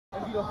You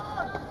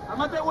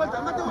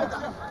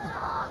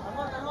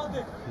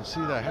see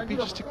they're happy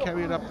just to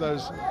carry it up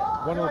those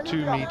 1 or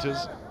 2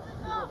 meters,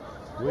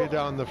 way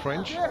down the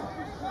French,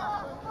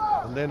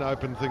 and then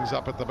open things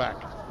up at the back.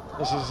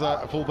 This is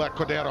fullback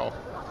Cordero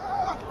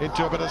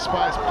into a bit of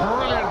space.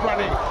 Brilliant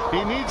running.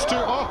 He needs to.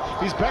 Oh,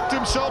 he's backed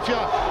himself here.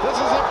 This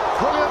is a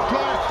brilliant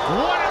play.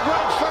 What a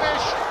great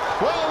finish.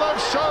 Well,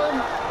 they've shown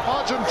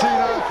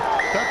Argentina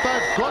that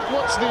they've got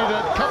what's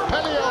needed.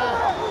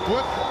 Cappiello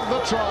with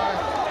the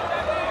try.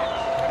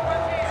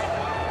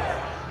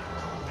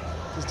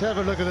 Just have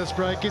a look at this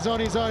break. He's on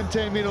his own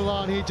 10-meter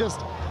line. He just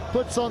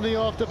puts on the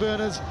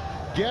afterburners,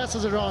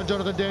 gasses around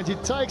Jonathan Dent. He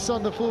takes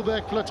on the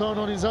fullback Platon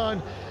on his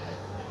own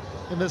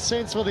in the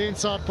sense for the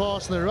inside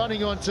pass, and they're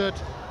running onto it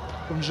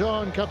from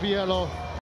Juan Cappiello.